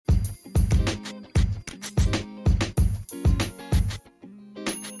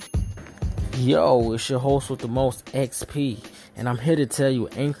Yo, it's your host with the most XP, and I'm here to tell you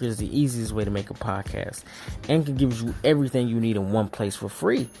Anchor is the easiest way to make a podcast. Anchor gives you everything you need in one place for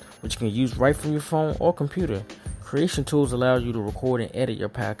free, which you can use right from your phone or computer. Creation tools allow you to record and edit your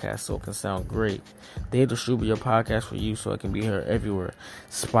podcast so it can sound great. They distribute your podcast for you so it can be heard everywhere.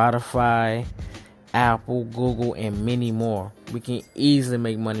 Spotify, Apple, Google, and many more. We can easily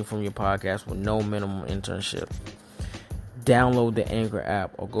make money from your podcast with no minimum internship. Download the Anchor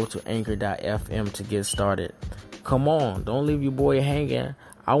app or go to anchor.fm to get started. Come on, don't leave your boy hanging.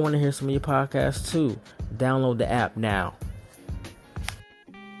 I want to hear some of your podcasts too. Download the app now.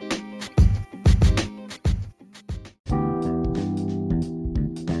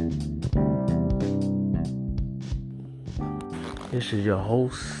 This is your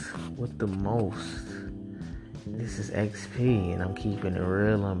host with the most. This is XP and I'm keeping it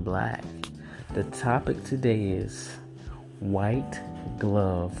real and black. The topic today is white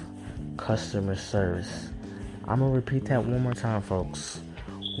glove customer service. I'm going to repeat that one more time, folks.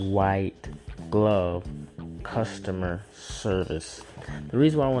 White glove customer service. The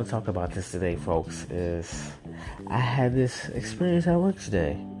reason why I want to talk about this today, folks, is I had this experience at work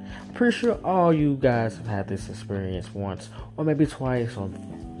today. I'm pretty sure all you guys have had this experience once, or maybe twice, or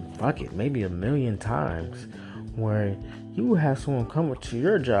fuck it, maybe a million times, where you will have someone come to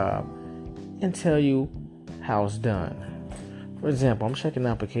your job and tell you how it's done. For example, I'm checking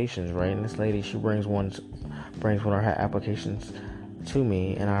applications, right? And this lady, she brings one of her applications to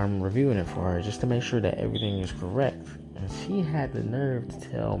me, and I'm reviewing it for her just to make sure that everything is correct. And she had the nerve to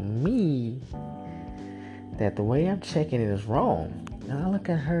tell me that the way I'm checking it is wrong. And I look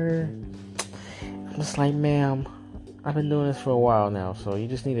at her, I'm just like, ma'am, I've been doing this for a while now, so you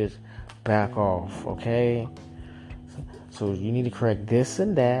just need to back off, okay? So you need to correct this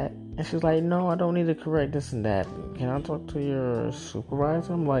and that. And she's like, no, I don't need to correct this and that. Can I talk to your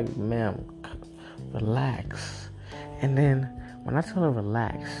supervisor? I'm like, ma'am, relax. And then when I tell her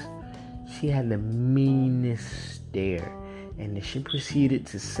relax, she had the meanest stare. And then she proceeded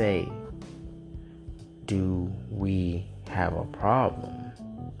to say, do we have a problem?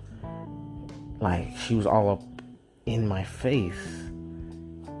 Like, she was all up in my face.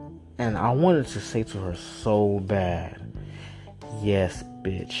 And I wanted to say to her so bad, yes,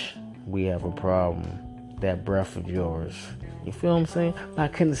 bitch, we have a problem. That breath of yours. You feel what I'm saying? But I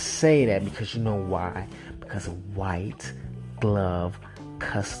couldn't say that because you know why? Because of white glove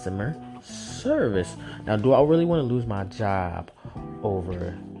customer service. Now, do I really want to lose my job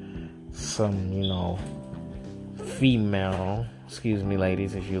over some, female, excuse me,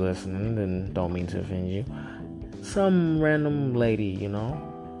 ladies, if you're listening, then don't mean to offend you. Some random lady,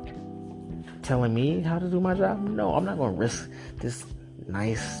 telling me how to do my job? No, I'm not going to risk this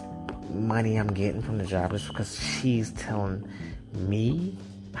nice money I'm getting from the job just because she's telling me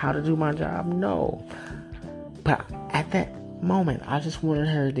how to do my job. No. But at that moment, I just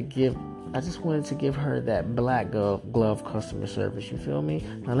wanted to give her that black glove customer service. You feel me?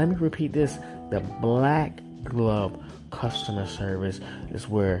 Now let me repeat this. The black glove customer service is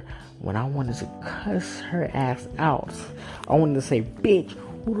where when I wanted to cuss her ass out, I wanted to say, bitch,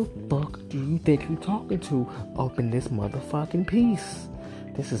 who the fuck do you think you're talking to up in this motherfucking piece?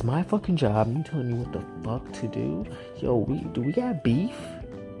 This is my fucking job. You telling me what the fuck to do? Yo, do we got beef?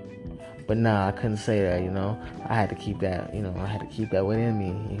 But nah, I couldn't say that, I had to keep that, I had to keep that within me.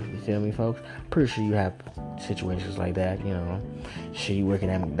 You feel me, folks? Pretty sure you have situations like that, Shit, you working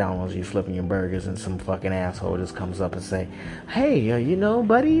at McDonald's, you flipping your burgers, and some fucking asshole just comes up and say, hey,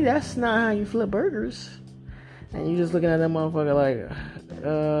 buddy, that's not how you flip burgers. And you just looking at that motherfucker like,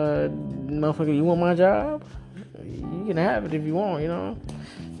 motherfucker, you want my job? You can have it if you want,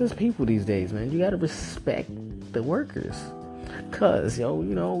 There's people these days, man. You gotta respect the workers. Cause,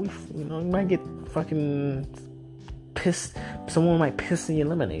 you might get fucking pissed. Someone might piss in your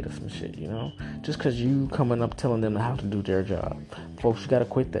lemonade or some shit, Just cause you coming up telling them how to do their job. Folks, you gotta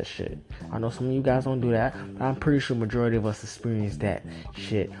quit that shit. I know some of you guys don't do that, but I'm pretty sure majority of us experience that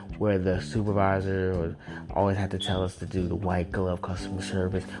shit where the supervisor would always have to tell us to do the white glove customer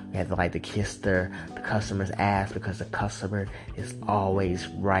service. We have to kiss the customer's ass because the customer is always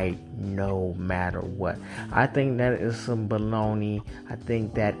right no matter what. I think that is some baloney. I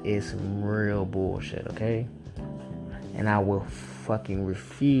think that is some real bullshit, okay? And I will fucking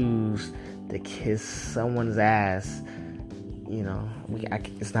refuse to kiss someone's ass.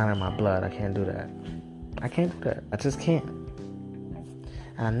 It's not in my blood. I can't do that. I can't do that. I just can't.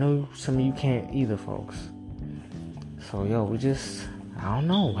 And I know some of you can't either, folks. So, I don't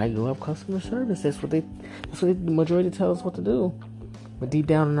know. White glove customer service. That's what the majority tell us what to do. But deep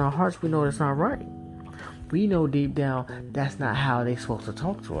down in our hearts, we know it's not right. We know deep down that's not how they're supposed to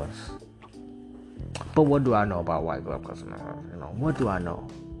talk to us. But what do I know about white glove customer service? What do I know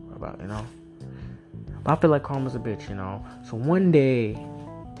about, But I feel like karma's a bitch, So one day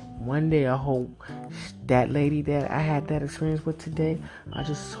I hope that lady that I had that experience with today, I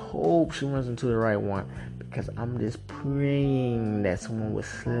just hope she runs into the right one. Because I'm just praying that someone would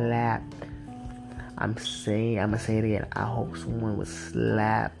slap. I'm gonna say it again. I hope someone would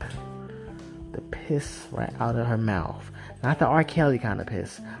slap the piss right out of her mouth. Not the R. Kelly kind of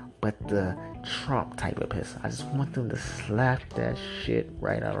piss, but the Trump type of piss. I just want them to slap that shit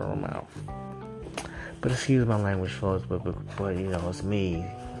right out of her mouth. But excuse my language, folks, but it's me.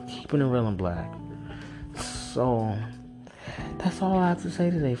 Keeping it real and black. So, that's all I have to say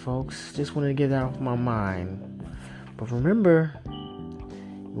today, folks. Just wanted to get that off my mind. But remember,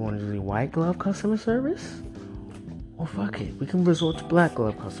 you want to do white glove customer service? Well, fuck it. We can resort to black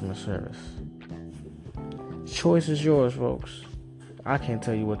glove customer service. Choice is yours, folks. I can't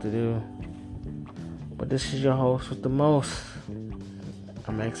tell you what to do. But this is your host with the most.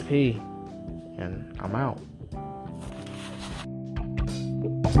 I'm XP. And I'm out.